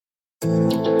Welcome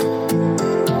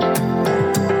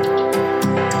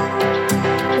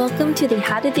to the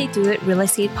How Did They Do It Real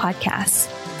Estate Podcast.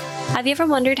 Have you ever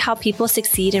wondered how people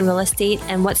succeed in real estate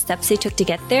and what steps they took to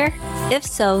get there? If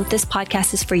so, this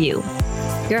podcast is for you.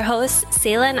 Your hosts,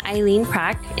 Sayla and Eileen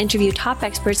Prack, interview top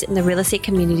experts in the real estate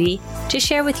community to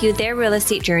share with you their real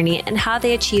estate journey and how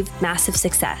they achieved massive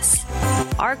success.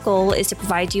 Our goal is to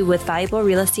provide you with valuable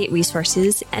real estate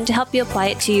resources and to help you apply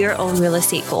it to your own real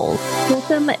estate goal.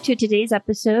 Welcome to today's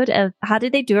episode of How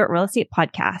Did They Do It Real Estate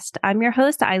Podcast. I'm your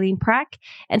host, Eileen Prack,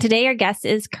 and today our guest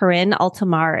is Corinn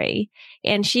Altomare,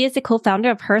 and she is the co-founder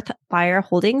of Hearth Fire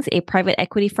Holdings, a private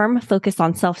equity firm focused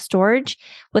on self-storage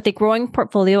with a growing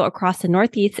portfolio across the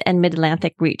Northeast and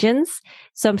Mid-Atlantic regions.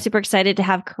 So I'm super excited to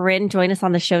have Corinn join us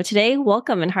on the show today.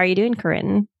 Welcome, and how are you doing,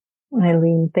 Corinn?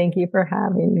 Eileen, thank you for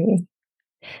having me.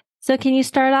 So can you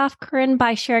start off, Corinn,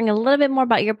 by sharing a little bit more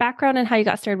about your background and how you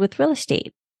got started with real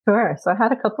estate? Sure. So I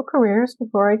had a couple careers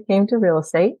before I came to real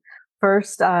estate.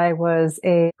 First, I was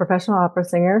a professional opera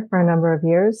singer for a number of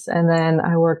years, and then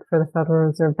I worked for the Federal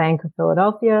Reserve Bank of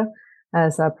Philadelphia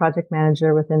as a project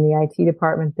manager within the IT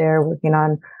department there, working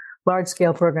on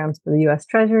large-scale programs for the U.S.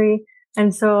 Treasury.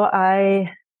 And so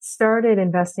I started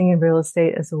investing in real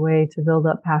estate as a way to build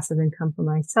up passive income for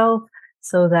myself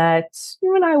so that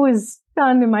when I was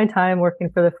done in my time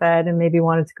working for the Fed and maybe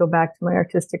wanted to go back to my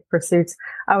artistic pursuits,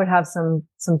 I would have some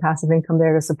passive income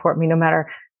there to support me no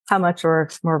matter how much, or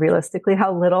more realistically,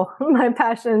 how little my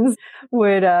passions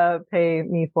would pay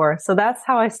me for. So that's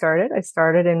how I started. I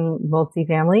started in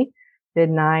multifamily, did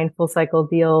 9 full cycle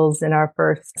deals in our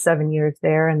first 7 years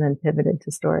there, and then pivoted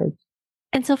to storage.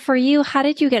 And so for you, how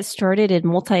did you get started in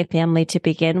multifamily to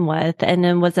begin with? And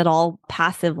then was it all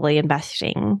passively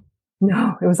investing?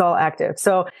 No, it was all active.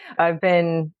 So I've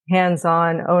been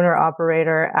hands-on,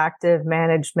 owner-operator, active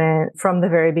management from the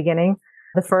very beginning.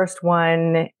 The first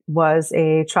one was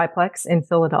a triplex in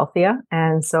Philadelphia.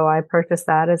 And so I purchased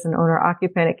that as an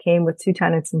owner-occupant. It came with 2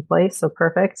 tenants in place, so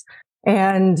perfect.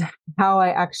 And how I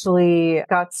actually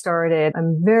got started,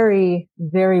 I'm very,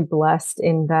 very blessed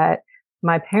in that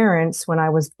my parents, when I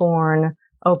was born,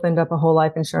 opened up a whole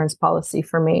life insurance policy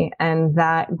for me. And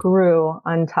that grew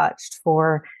untouched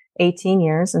for 18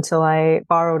 years until I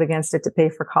borrowed against it to pay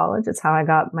for college. It's how I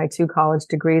got my 2 college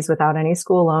degrees without any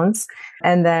school loans,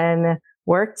 and then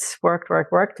worked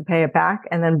to pay it back,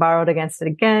 and then borrowed against it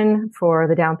again for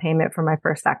the down payment for my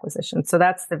first acquisition. So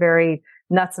that's the very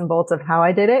nuts and bolts of how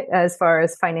I did it as far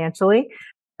as financially.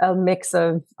 A mix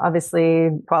of obviously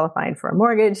qualifying for a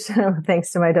mortgage,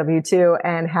 thanks to my W-2,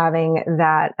 and having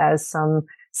that as some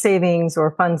savings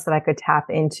or funds that I could tap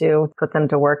into, put them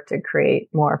to work to create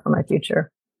more for my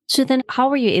future. So then how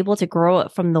were you able to grow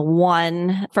it from the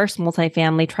first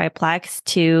multifamily triplex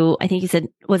to, I think you said,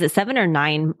 was it 7 or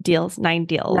 9 deals? 9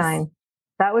 deals. 9.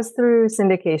 That was through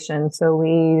syndication. So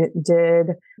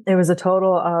it was a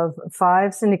total of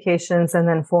 5 syndications and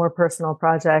then 4 personal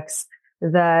projects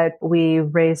that we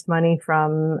raised money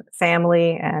from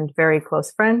family and very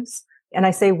close friends. And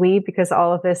I say we because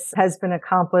all of this has been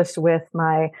accomplished with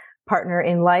my partner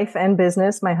in life and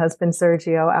business, my husband,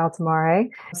 Sergio Altomare.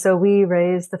 So we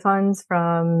raised the funds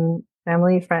from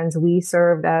family, friends. We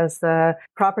served as the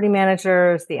property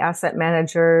managers, the asset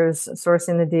managers,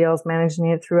 sourcing the deals, managing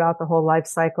it throughout the whole life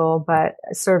cycle, but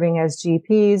serving as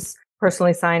GPs,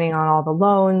 personally signing on all the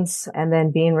loans, and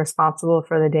then being responsible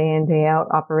for the day in, day out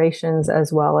operations,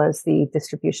 as well as the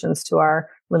distributions to our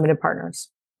limited partners.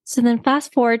 So then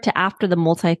fast forward to after the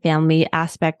multifamily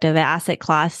aspect of the asset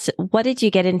class, what did you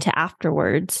get into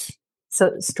afterwards?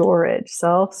 So storage,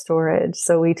 self-storage.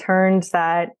 So we turned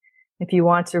that, if you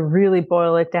want to really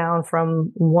boil it down,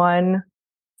 from 1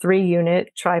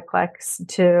 3-unit triplex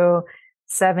to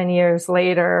 7 years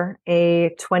later,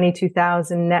 a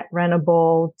 22,000 net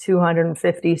rentable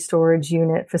 250 storage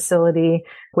unit facility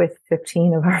with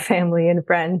 15 of our family and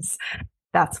friends.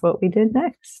 That's what we did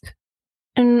next.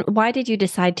 And why did you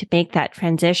decide to make that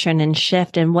transition and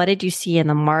shift? And what did you see in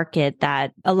the market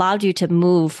that allowed you to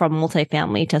move from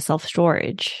multifamily to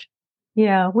self-storage?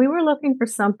 Yeah, we were looking for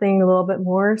something a little bit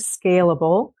more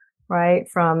scalable, right?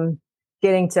 From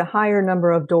getting to higher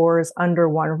number of doors under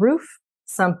one roof,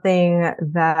 something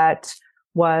that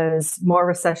was more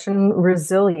recession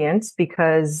resilient,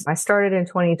 because I started in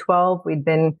 2012. We'd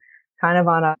been kind of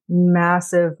on a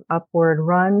massive upward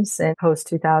run since post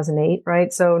 2008,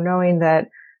 right? So knowing that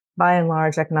by and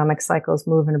large, economic cycles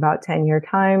move in about 10-year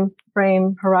time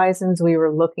frame horizons, we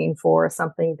were looking for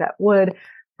something that would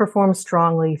perform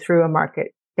strongly through a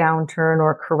market downturn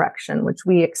or correction, which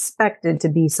we expected to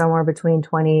be somewhere between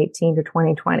 2018 to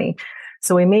 2020.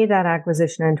 So we made that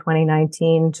acquisition in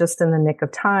 2019, just in the nick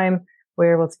of time, We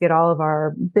were able to get all of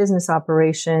our business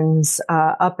operations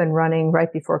up and running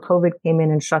right before COVID came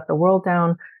in and shut the world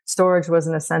down. Storage was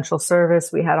an essential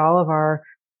service. We had all of our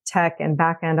tech and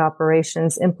back-end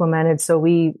operations implemented. So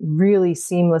we really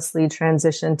seamlessly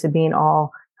transitioned to being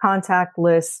all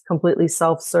contactless, completely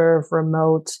self-serve,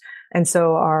 remote. And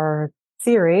so our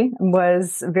theory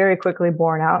was very quickly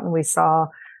borne out, and we saw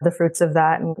the fruits of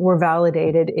that and were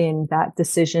validated in that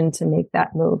decision to make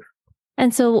that move.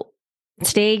 And so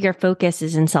today your focus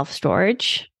is in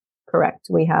self-storage? Correct.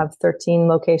 We have 13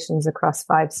 locations across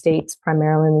 5 states,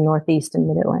 primarily in the Northeast and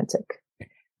Mid-Atlantic.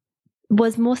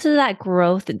 Was most of that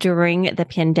growth during the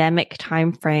pandemic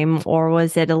timeframe, or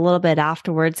was it a little bit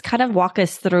afterwards? Kind of walk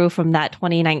us through from that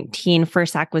 2019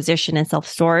 first acquisition in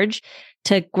self-storage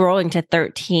to growing to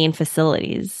 13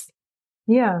 facilities.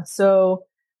 Yeah. So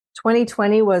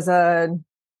 2020 was a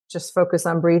just focus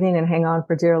on breathing and hang on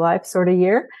for dear life sort of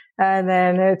year. And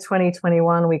then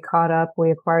 2021, we caught up.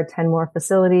 We acquired 10 more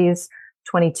facilities.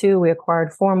 22, we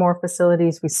acquired 4 more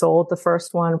facilities. We sold the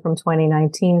first one from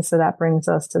 2019. So that brings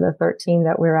us to the 13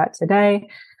 that we're at today.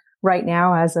 Right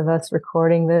now, as of us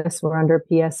recording this, we're under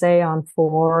PSA on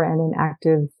 4 and in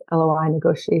active LOI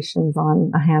negotiations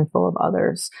on a handful of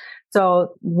others.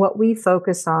 So what we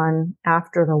focus on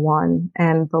after the one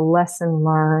and the lesson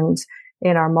learned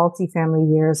in our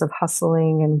multifamily years of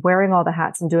hustling and wearing all the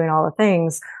hats and doing all the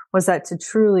things was that to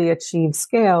truly achieve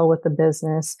scale with the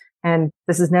business, and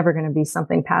this is never going to be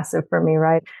something passive for me,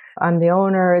 right? I'm the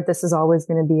owner. This is always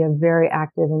going to be a very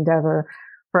active endeavor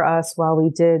for us. While we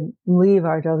did leave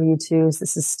our W-2s,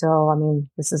 this is still,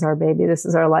 this is our baby. This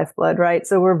is our lifeblood, right?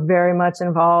 So we're very much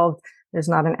involved. There's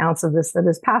not an ounce of this that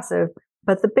is passive.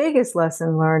 But the biggest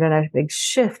lesson learned and a big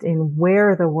shift in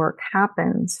where the work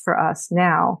happens for us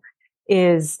now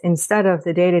is instead of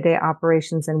the day-to-day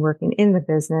operations and working in the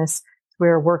business,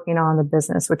 we're working on the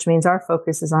business, which means our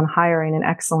focus is on hiring an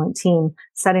excellent team,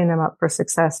 setting them up for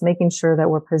success, making sure that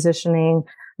we're positioning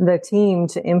the team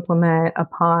to implement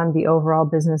upon the overall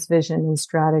business vision and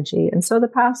strategy. And so the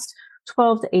past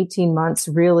 12 to 18 months,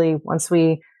 really, once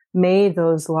we made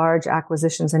those large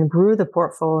acquisitions and grew the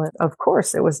portfolio, of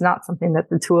course, it was not something that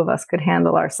the two of us could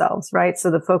handle ourselves, right? So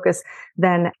the focus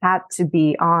then had to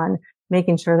be on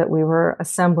making sure that we were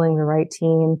assembling the right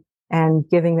team and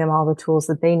giving them all the tools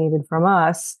that they needed from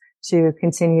us to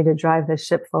continue to drive this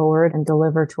ship forward and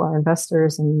deliver to our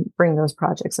investors and bring those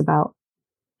projects about.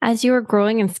 As you were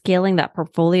growing and scaling that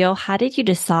portfolio, how did you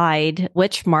decide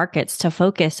which markets to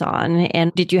focus on?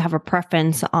 And did you have a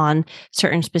preference on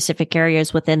certain specific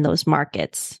areas within those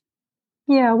markets?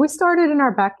 Yeah, we started in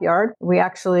our backyard. We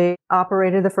actually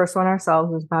operated the first one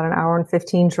ourselves. It was about an hour and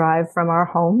 15 drive from our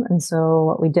home. And so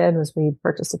what we did was we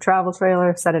purchased a travel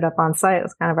trailer, set it up on site. It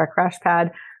was kind of our crash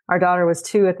pad. Our daughter was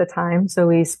 2 at the time. So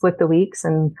we split the weeks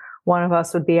and one of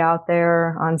us would be out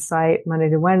there on site Monday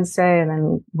to Wednesday. And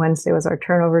then Wednesday was our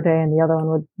turnover day. And the other one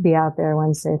would be out there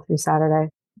Wednesday through Saturday.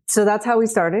 So that's how we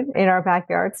started in our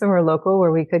backyard, somewhere local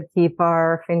where we could keep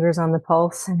our fingers on the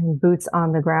pulse and boots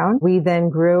on the ground. We then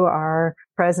grew our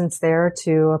presence there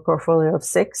to a portfolio of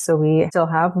 6. So we still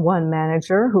have one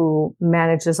manager who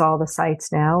manages all the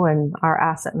sites now, and our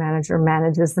asset manager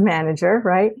manages the manager,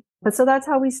 right? But so that's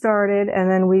how we started. And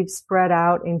then we've spread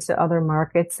out into other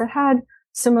markets that had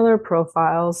similar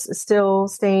profiles, still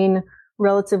staying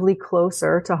relatively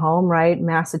closer to home, right?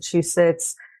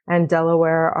 Massachusetts and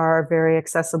Delaware are very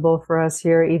accessible for us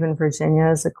here. Even Virginia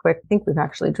is I think we've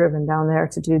actually driven down there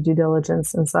to do due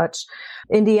diligence and such.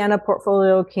 Indiana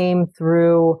portfolio came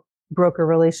through broker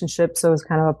relationships. So it was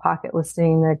kind of a pocket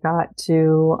listing that got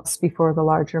to us before the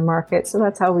larger market. So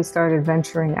that's how we started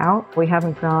venturing out. We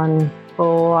haven't gone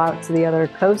full out to the other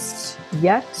coast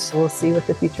yet. We'll see what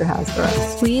the future has for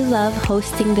us. We love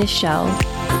hosting this show.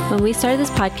 When we started this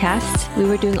podcast, we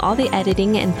were doing all the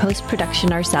editing and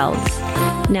post-production ourselves.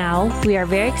 Now, we are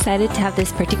very excited to have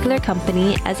this particular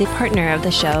company as a partner of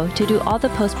the show to do all the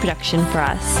post-production for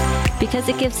us, because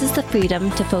it gives us the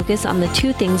freedom to focus on the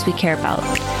 2 things we care about: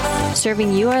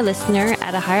 serving you, our listener,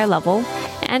 at a higher level,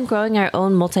 and growing our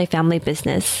own multifamily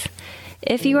business.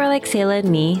 If you are like Selah and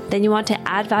me, then you want to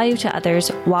add value to others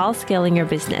while scaling your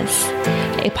business.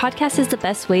 A podcast is the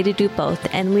best way to do both,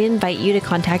 and we invite you to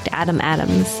contact Adam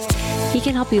Adams. He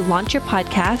can help you launch your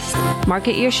podcast,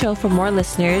 market your show for more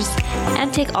listeners,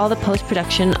 and take all the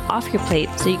post-production off your plate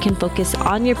so you can focus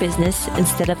on your business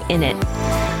instead of in it.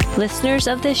 Listeners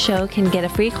of this show can get a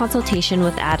free consultation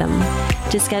with Adam.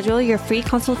 To schedule your free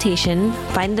consultation,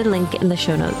 find the link in the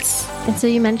show notes. And so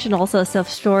you mentioned also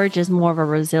self-storage is more of a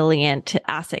resilient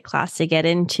asset class to get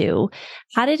into.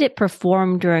 How did it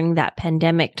perform during that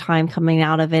pandemic time coming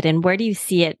out of it, and where do you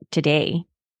see it today?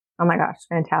 Oh my gosh,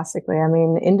 fantastically. I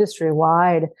mean, industry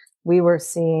wide, we were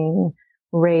seeing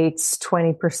rates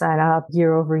 20% up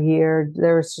year over year.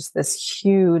 There was just this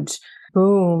huge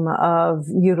boom of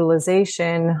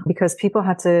utilization because people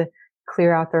had to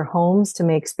clear out their homes to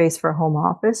make space for a home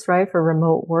office, right? For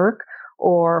remote work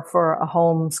or for a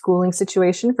home schooling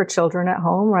situation for children at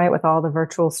home, right? With all the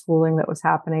virtual schooling that was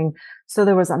happening. So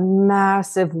there was a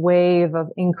massive wave of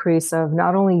increase of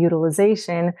not only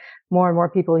utilization, more and more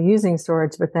people using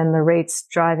storage, but then the rates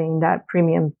driving that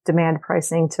premium demand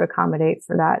pricing to accommodate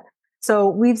for that. So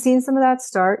we've seen some of that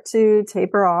start to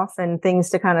taper off and things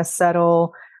to kind of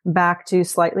settle back to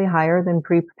slightly higher than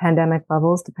pre-pandemic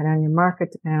levels, depending on your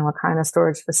market, depending on what kind of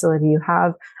storage facility you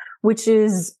have, which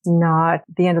is not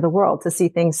the end of the world to see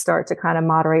things start to kind of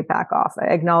moderate back off,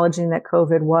 acknowledging that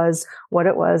COVID was what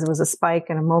it was. It was a spike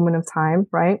in a moment of time,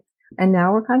 right? And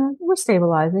now we're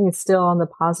stabilizing. It's still on the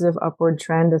positive upward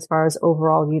trend as far as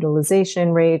overall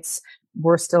utilization rates.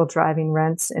 We're still driving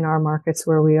rents in our markets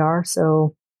where we are.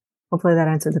 So hopefully that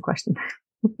answered the question.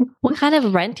 What kind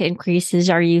of rent increases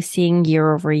are you seeing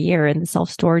year over year in the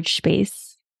self-storage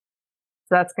space?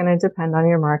 So that's going to depend on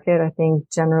your market. I think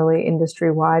generally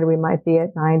industry wide, we might be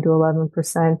at 9 to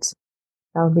 11%.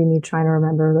 That would be me trying to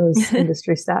remember those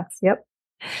industry stats. Yep.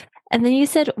 And then you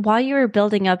said while you were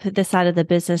building up this side of the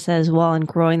business as well and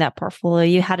growing that portfolio,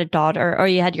 you had a daughter or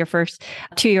you had your first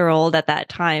 2-year-old at that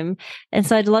time. And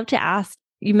so I'd love to ask,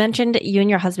 you mentioned you and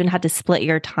your husband had to split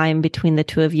your time between the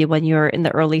two of you when you were in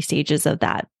the early stages of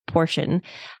that portion.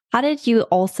 How did you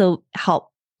also help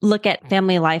look at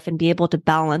family life and be able to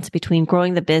balance between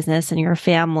growing the business and your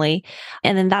family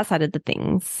and then that side of the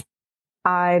things?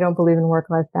 I don't believe in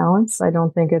work-life balance. I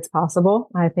don't think it's possible.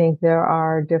 I think there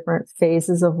are different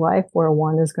phases of life where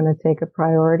one is going to take a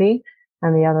priority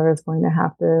and the other is going to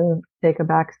have to take a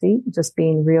back seat. Just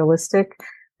being realistic,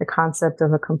 the concept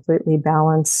of a completely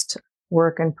balanced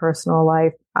work and personal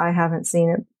life, I haven't seen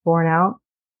it borne out.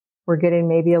 We're getting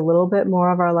maybe a little bit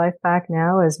more of our life back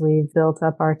now as we've built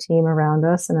up our team around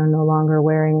us and are no longer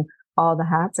wearing all the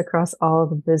hats across all of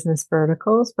the business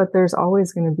verticals. But there's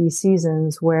always going to be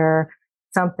seasons where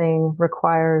something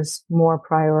requires more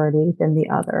priority than the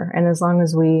other. And as long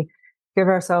as we give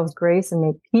ourselves grace and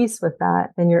make peace with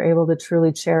that, then you're able to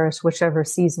truly cherish whichever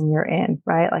season you're in,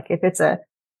 right? Like if it's a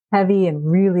heavy and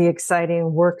really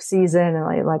exciting work season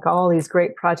and like all these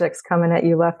great projects coming at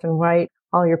you left and right,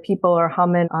 all your people are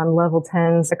humming on level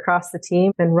 10s across the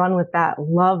team, then run with that,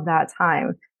 love that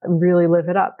time, really live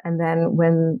it up. And then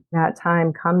when that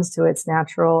time comes to its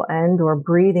natural end or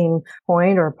breathing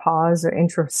point or pause or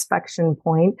introspection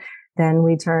point, then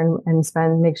we turn and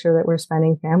make sure that we're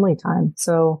spending family time.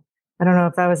 So I don't know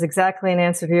if that was exactly an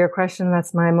answer to your question.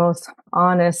 That's my most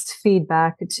honest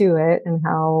feedback to it and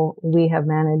how we have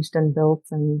managed and built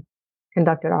and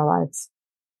conducted our lives.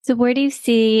 So where do you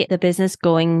see the business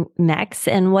going next?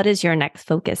 And what is your next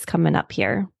focus coming up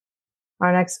here?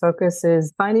 Our next focus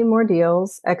is finding more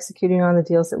deals, executing on the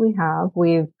deals that we have.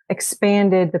 We've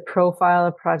expanded the profile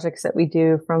of projects that we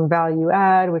do from value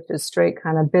add, which is straight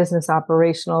kind of business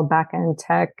operational, back-end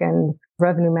tech and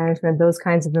revenue management, those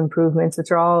kinds of improvements, which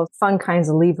are all fun kinds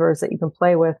of levers that you can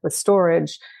play with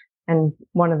storage. And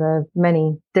one of the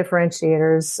many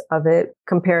differentiators of it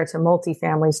compared to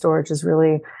multifamily storage is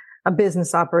really a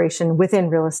business operation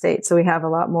within real estate. So we have a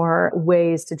lot more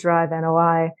ways to drive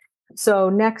NOI. So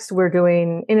next we're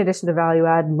doing, in addition to value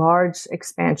add, large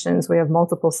expansions. We have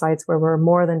multiple sites where we're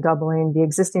more than doubling the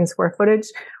existing square footage.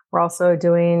 We're also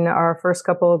doing our first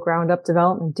couple of ground up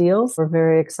development deals. We're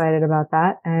very excited about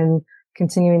that and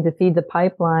continuing to feed the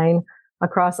pipeline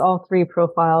across all three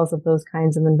profiles of those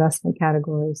kinds of investment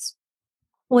categories.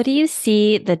 What do you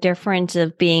see the difference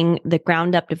of being the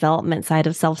ground up development side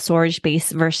of self-storage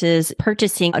space versus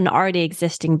purchasing an already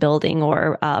existing building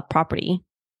or property?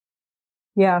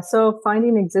 Yeah, so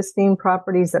finding existing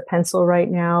properties that pencil right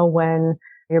now when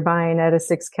you're buying at a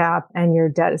 6 cap and your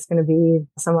debt is going to be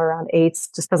somewhere around 8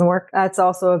 just doesn't work. That's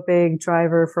also a big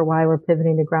driver for why we're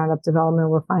pivoting to ground up development.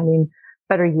 We're finding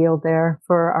better yield there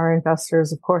for our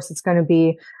investors. Of course, it's going to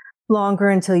be longer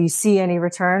until you see any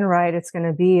return, right? It's going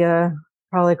to be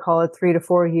probably call it 3 to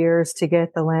 4 years to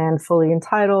get the land fully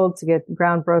entitled, to get the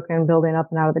ground broken, building up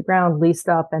and out of the ground, leased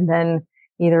up, and then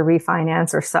either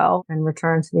refinance or sell and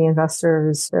return to the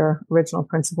investors their original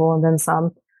principal and then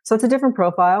some. So it's a different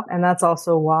profile. And that's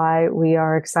also why we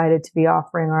are excited to be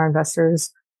offering our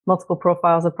investors multiple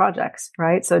profiles of projects,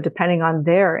 right? So depending on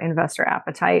their investor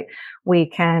appetite, we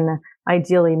can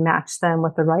ideally match them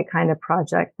with the right kind of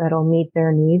project that'll meet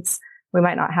their needs. We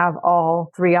might not have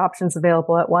all 3 options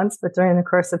available at once, but during the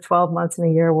course of 12 months and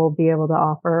a year, we'll be able to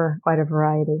offer quite a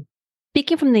variety.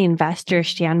 Speaking from the investor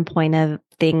standpoint of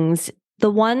things, the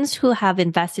ones who have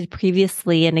invested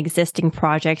previously in existing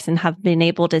projects and have been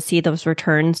able to see those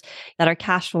returns that are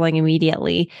cash flowing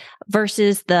immediately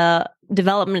versus the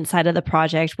development side of the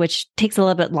project, which takes a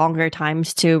little bit longer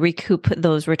times to recoup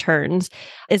those returns.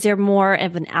 Is there more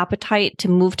of an appetite to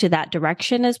move to that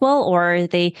direction as well? Or are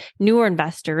they newer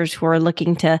investors who are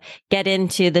looking to get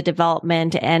into the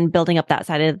development and building up that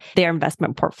side of their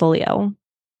investment portfolio?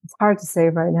 It's hard to say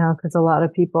right now because a lot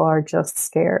of people are just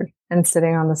scared and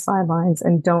sitting on the sidelines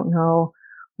and don't know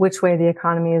which way the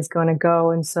economy is going to go.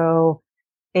 And so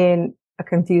in a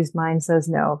confused mind says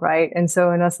no, right? And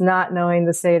so in us not knowing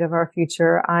the state of our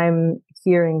future, I'm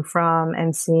hearing from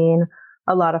and seeing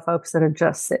a lot of folks that are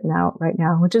just sitting out right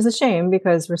now, which is a shame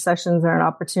because recessions are an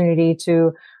opportunity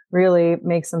to really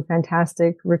make some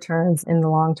fantastic returns in the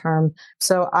long term.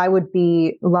 So I would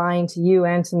be lying to you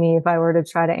and to me if I were to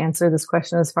try to answer this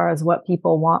question as far as what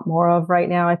people want more of right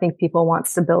now. I think people want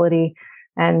stability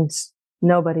and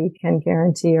nobody can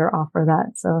guarantee or offer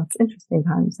that. So it's interesting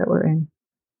times that we're in.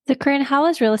 So Corinn, how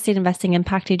has real estate investing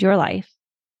impacted your life?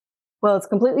 Well, it's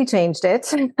completely changed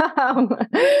it.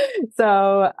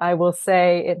 So I will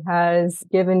say it has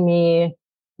given me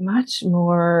much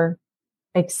more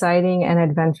exciting and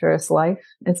adventurous life.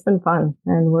 It's been fun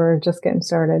and we're just getting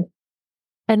started.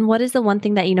 And what is the one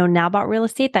thing that you know now about real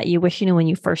estate that you wish you knew when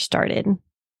you first started?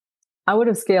 I would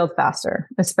have scaled faster.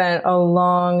 I spent a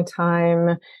long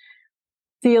time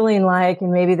feeling like,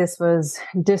 and maybe this was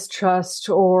distrust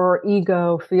or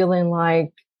ego, feeling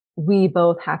like we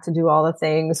both had to do all the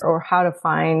things or how to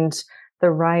find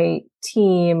the right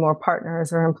team or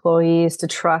partners or employees to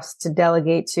trust, to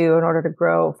delegate to in order to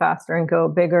grow faster and go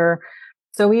bigger.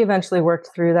 So we eventually worked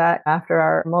through that after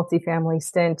our multifamily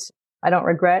stint. I don't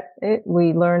regret it.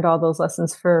 We learned all those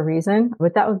lessons for a reason,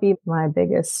 but that would be my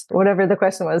biggest, whatever the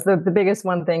question was, the biggest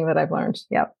one thing that I've learned.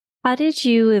 Yep. How did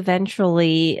you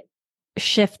eventually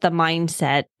shift the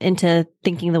mindset into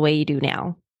thinking the way you do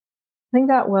now? I think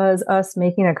that was us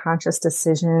making a conscious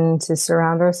decision to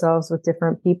surround ourselves with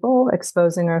different people,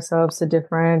 exposing ourselves to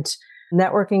different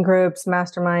networking groups,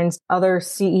 masterminds, other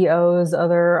CEOs,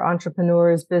 other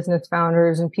entrepreneurs, business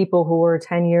founders, and people who were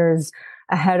 10 years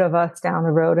ahead of us down the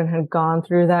road and had gone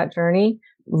through that journey,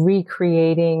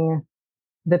 recreating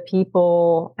the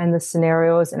people and the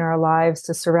scenarios in our lives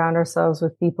to surround ourselves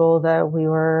with people that we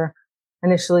were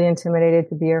initially intimidated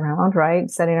to be around, right?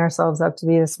 Setting ourselves up to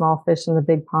be the small fish in the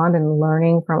big pond and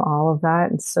learning from all of that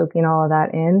and soaking all of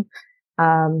that in.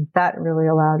 That really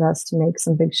allowed us to make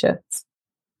some big shifts.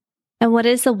 And what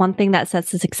is the one thing that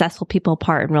sets the successful people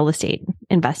apart in real estate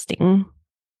investing?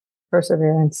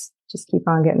 Perseverance. Just keep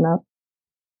on getting up.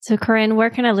 So Corinn,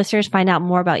 where can our listeners find out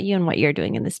more about you and what you're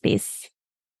doing in this space?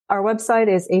 Our website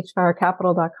is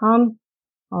hfirecapital.com.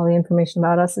 All the information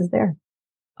about us is there.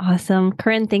 Awesome.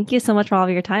 Corinn, thank you so much for all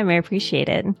of your time. I appreciate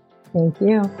it. Thank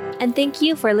you. And thank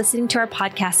you for listening to our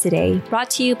podcast today, brought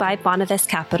to you by Bonavest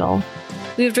Capital.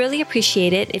 We would really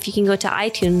appreciate it if you can go to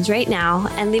iTunes right now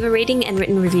and leave a rating and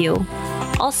written review.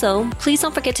 Also, please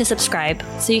don't forget to subscribe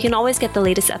so you can always get the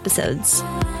latest episodes.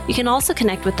 You can also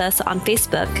connect with us on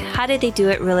Facebook, How Did They Do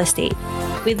It Real Estate.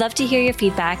 We'd love to hear your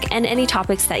feedback and any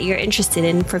topics that you're interested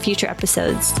in for future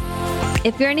episodes.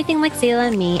 If you're anything like Zayla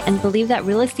and me and believe that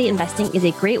real estate investing is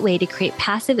a great way to create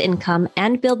passive income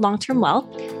and build long-term wealth,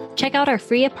 check out our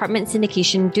free apartment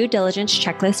syndication due diligence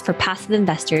checklist for passive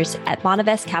investors at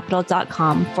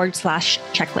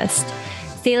bonavestcapital.com/checklist.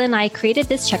 Zayla and I created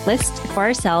this checklist for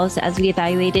ourselves as we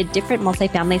evaluated different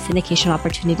multifamily syndication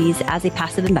opportunities as a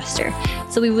passive investor.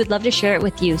 So we would love to share it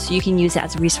with you so you can use it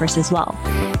as a resource as well.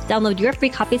 Download your free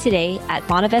copy today at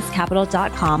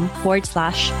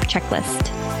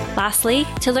bonavestcapital.com/checklist. Lastly,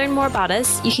 to learn more about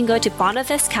us, you can go to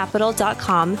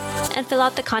bonavestcapital.com and fill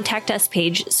out the Contact Us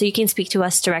page so you can speak to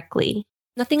us directly.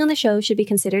 Nothing on the show should be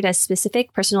considered as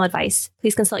specific personal advice.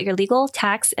 Please consult your legal,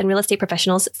 tax, and real estate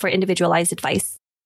professionals for individualized advice.